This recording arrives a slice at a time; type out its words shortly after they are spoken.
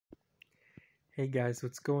Hey guys,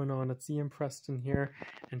 what's going on? It's Ian Preston here,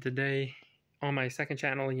 and today on my second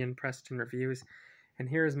channel, Ian Preston Reviews, and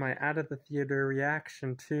here's my out of the theater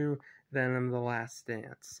reaction to Venom The Last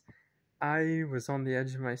Dance. I was on the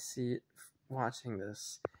edge of my seat watching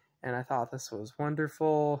this, and I thought this was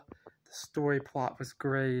wonderful. The story plot was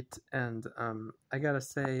great, and I gotta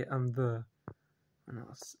say, the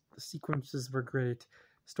sequences were great.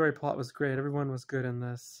 Story plot was great. Everyone was good in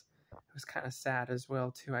this. It was kind of sad as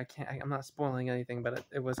well too. I'm not spoiling anything, but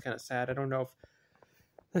it was kind of sad. I don't know if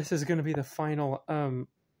this is going to be the final. I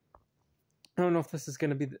don't know if this is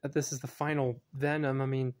going to be. This is the final Venom. I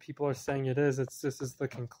mean, people are saying it is. This is the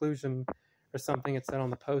conclusion or something. It said on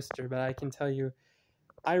the poster, but I can tell you,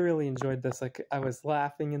 I really enjoyed this. Like, I was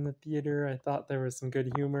laughing in the theater. I thought there was some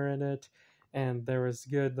good humor in it, and there was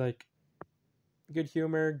good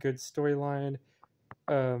humor, good storyline.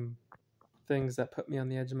 Things that put me on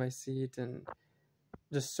the edge of my seat, and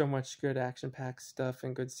just so much good action-packed stuff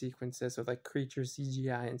and good sequences with like creature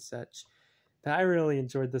CGI and such. But I really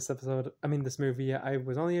enjoyed this this movie. I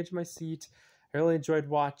was on the edge of my seat. I really enjoyed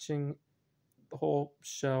watching the whole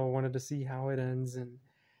show. Wanted to see how it ends, and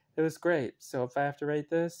it was great. So if I have to rate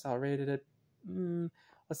this, I'll rate it at,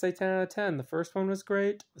 let's say 10 out of 10. The first one was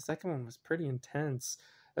great. The second one was pretty intense.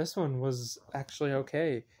 This one was actually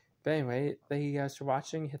okay. But anyway, thank you guys for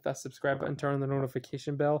watching. Hit that subscribe button, turn on the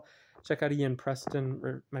notification bell. Check out Ian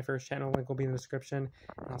Preston, my first channel. Link will be in the description.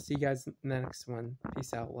 And I'll see you guys in the next one.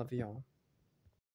 Peace out. Love y'all.